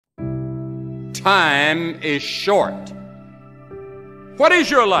Time is short. What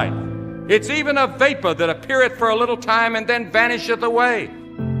is your life? It's even a vapor that appeareth for a little time and then vanisheth away.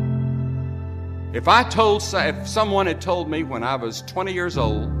 If someone had told me when I was 20 years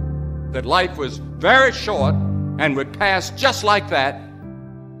old that life was very short and would pass just like that,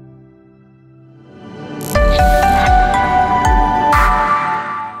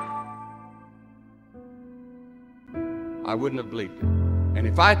 I wouldn't have believed it. And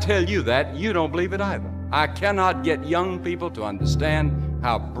if I tell you that, you don't believe it either. I cannot get young people to understand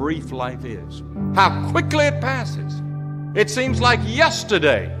how brief life is, how quickly it passes. It seems like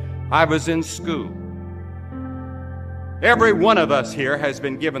yesterday I was in school. Every one of us here has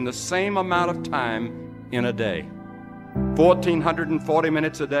been given the same amount of time in a day. 1,440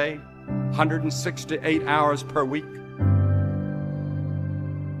 minutes a day, 168 hours per week.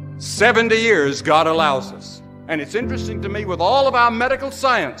 70 years God allows us. And it's interesting to me, with all of our medical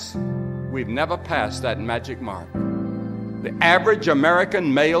science, we've never passed that magic mark. The average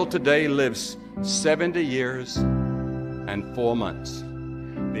American male today lives 70 years and 4 months.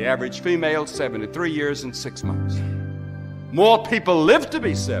 The average female, 73 years and 6 months. More people live to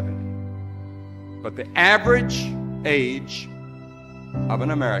be 70, but the average age of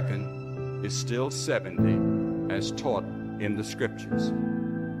an American is still 70, as taught in the Scriptures.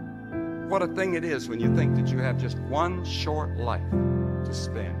 What a thing it is when you think that you have just one short life to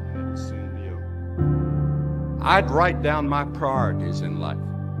spend, and it'll soon be over. I'd write down my priorities in life,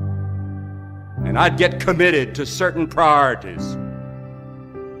 and I'd get committed to certain priorities.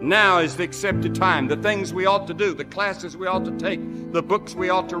 Now is the accepted time. The things we ought to do, the classes we ought to take, the books we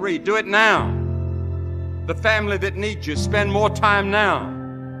ought to read, do it now. The family that needs you, spend more time now.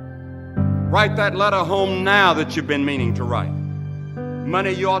 Write that letter home now that you've been meaning to write.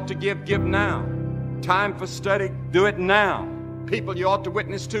 Money you ought to give now. Time for study, do it now. People you ought to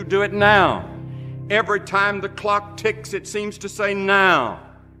witness to, do it now. Every time the clock ticks, it seems to say now.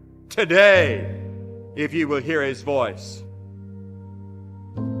 Today, if you will hear His voice.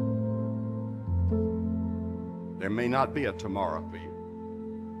 There may not be a tomorrow for you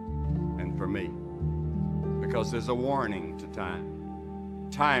and for me, because there's a warning to time.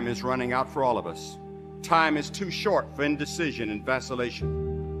 Time is running out for all of us. Time is too short for indecision and vacillation.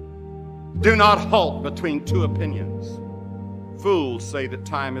 Do not halt between two opinions. Fools say that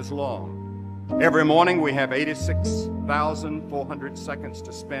time is long. Every morning we have 86,400 seconds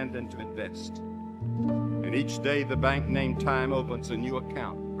to spend and to invest. And each day the bank named time opens a new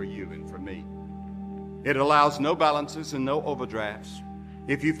account for you and for me. It allows no balances and no overdrafts.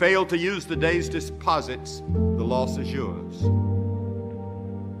 If you fail to use the day's deposits, the loss is yours.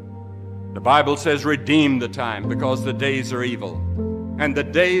 The Bible says, redeem the time, because the days are evil. And the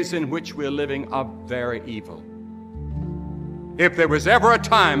days in which we're living are very evil. If there was ever a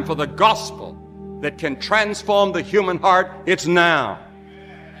time for the gospel that can transform the human heart, it's now.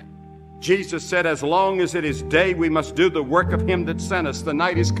 Jesus said, as long as it is day, we must do the work of Him that sent us. The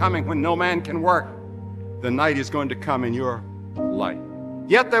night is coming when no man can work. The night is going to come in your life.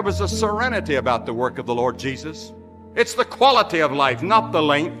 Yet there was a serenity about the work of the Lord Jesus. It's the quality of life, not the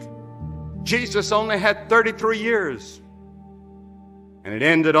length. Jesus only had 33 years, and it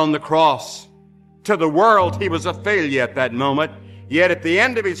ended on the cross. To the world, He was a failure at that moment. Yet at the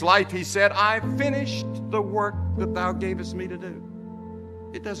end of His life, He said, I finished the work that Thou gavest me to do.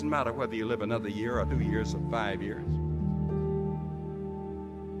 It doesn't matter whether you live another year or 2 years or 5 years.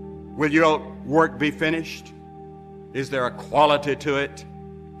 Will your work be finished? Is there a quality to it?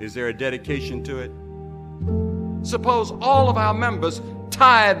 Is there a dedication to it? Suppose all of our members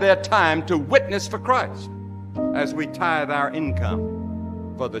tithe their time to witness for Christ as we tithe our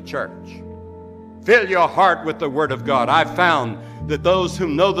income for the church. Fill your heart with the Word of God. I've found that those who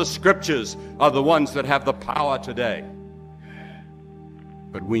know the Scriptures are the ones that have the power today.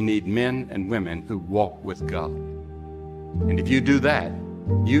 But we need men and women who walk with God. And if you do that,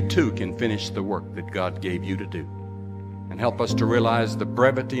 you too can finish the work that God gave you to do, and help us to realize the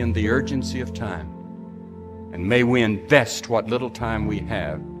brevity and the urgency of time. And may we invest what little time we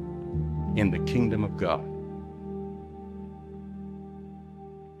have in the kingdom of God.